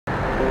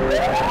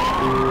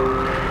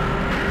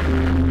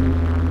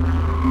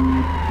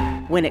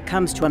When it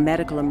comes to a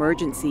medical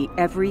emergency,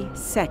 every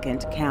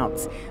second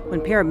counts.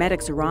 When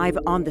paramedics arrive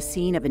on the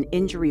scene of an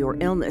injury or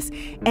illness,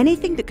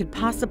 anything that could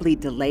possibly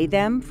delay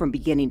them from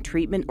beginning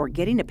treatment or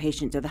getting a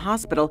patient to the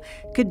hospital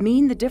could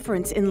mean the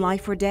difference in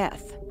life or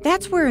death.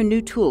 That's where a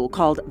new tool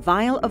called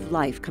Vial of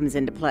Life comes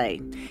into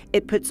play.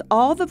 It puts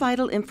all the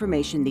vital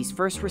information these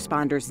first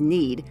responders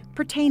need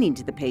pertaining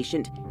to the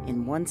patient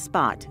in one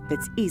spot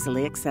that's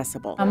easily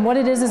accessible. What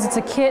it is it's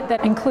a kit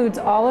that includes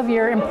all of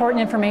your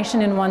important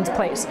information in one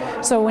place.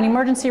 So when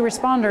emergency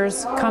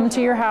responders come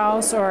to your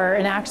house or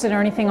an accident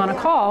or anything on a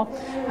call,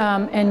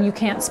 and you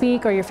can't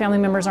speak or your family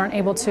members aren't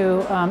able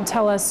to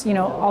tell us,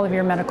 all of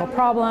your medical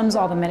problems,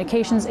 all the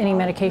medications, any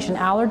medication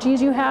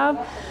allergies you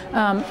have,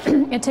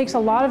 it takes a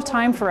lot of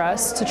time for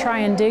us to try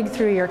and dig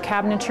through your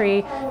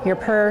cabinetry, your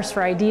purse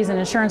for IDs and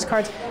insurance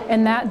cards,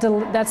 and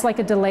that's like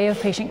a delay of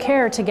patient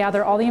care to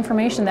gather all the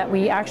information that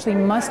we actually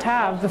must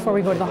have before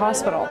we go to the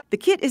hospital. The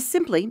kit is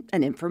simply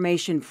an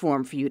information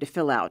form for you to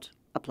fill out,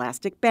 a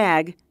plastic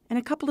bag, and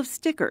a couple of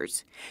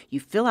stickers. You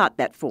fill out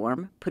that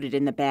form, put it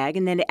in the bag,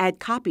 and then add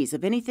copies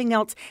of anything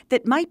else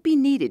that might be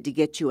needed to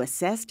get you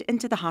assessed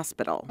into the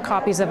hospital.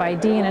 Copies of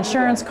ID and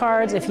insurance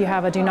cards, if you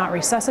have a do not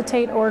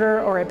resuscitate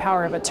order or a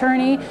power of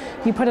attorney,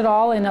 you put it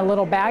all in a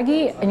little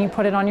baggie and you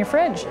put it on your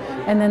fridge.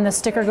 And then the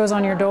sticker goes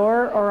on your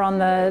door or on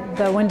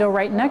the window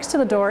right next to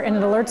the door, and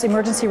it alerts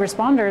emergency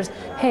responders,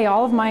 hey,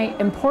 all of my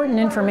important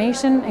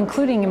information,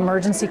 including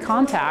emergency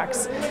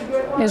contacts,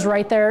 is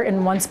right there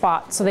in one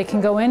spot. So they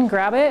can go in,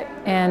 grab it,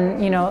 and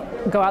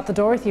go out the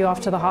door with you off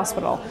to the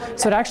hospital.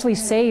 So it actually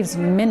saves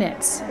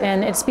minutes,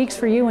 and it speaks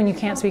for you when you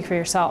can't speak for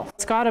yourself.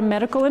 It's got a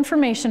medical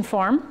information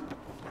form.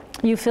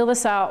 You fill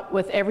this out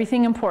with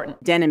everything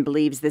important. Denon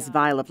believes this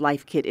Vial of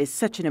Life kit is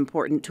such an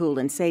important tool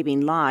in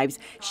saving lives.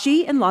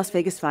 She and Las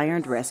Vegas Fire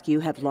and Rescue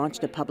have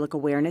launched a public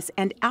awareness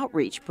and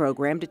outreach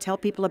program to tell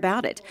people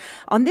about it.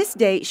 On this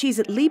day, she's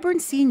at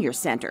Liebern Senior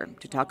Center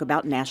to talk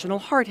about National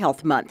Heart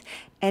Health Month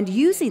and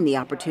using the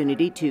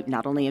opportunity to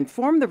not only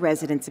inform the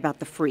residents about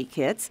the free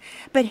kits,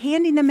 but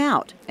handing them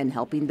out and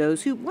helping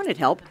those who wanted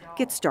help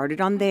get started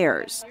on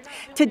theirs.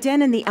 To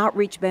Denon, the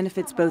outreach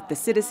benefits both the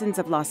citizens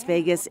of Las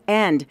Vegas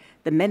and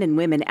the men and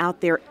women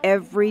out there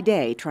every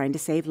day trying to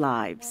save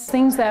lives.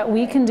 Things that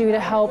we can do to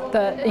help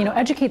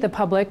educate the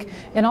public,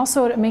 and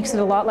also it makes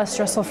it a lot less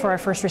stressful for our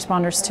first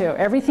responders too.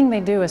 Everything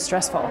they do is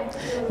stressful,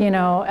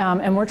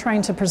 and we're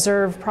trying to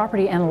preserve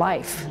property and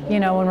life,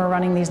 when we're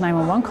running these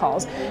 911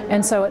 calls.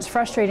 And so it's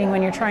frustrating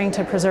when you're trying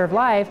to preserve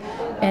life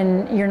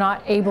and you're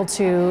not able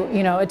to,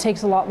 it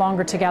takes a lot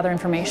longer to gather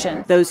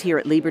information. Those here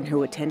at Liebern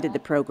who attended the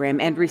program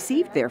and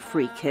received their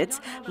free kits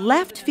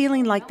left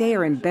feeling like they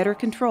are in better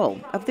control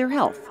of their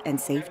health and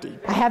safety.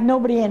 I have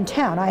nobody in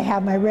town. I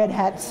have my Red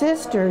Hat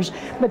sisters,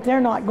 but they're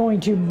not going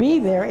to be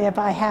there if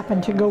I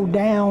happen to go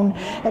down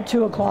at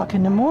 2 o'clock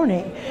in the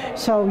morning.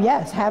 So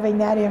yes, having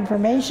that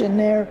information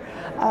there,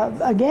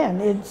 again,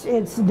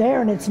 it's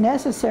there and it's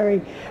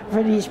necessary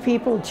for these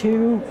people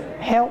to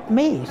help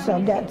me.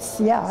 So that's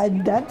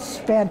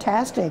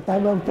fantastic. I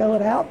will fill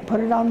it out,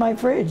 put it on my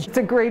fridge. It's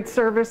a great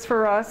service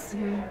for us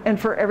and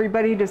for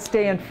everybody to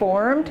stay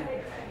informed.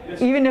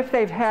 Even if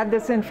they've had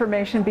this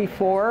information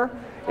before,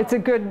 it's a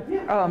good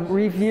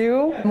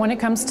review. When it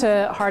comes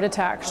to heart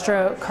attack,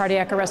 stroke,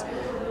 cardiac arrest,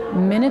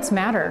 minutes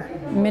matter.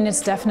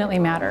 Minutes definitely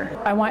matter.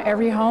 I want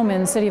every home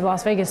in the city of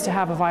Las Vegas to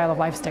have a Vial of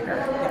Life sticker.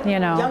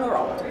 Young or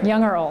old.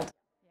 Young or old.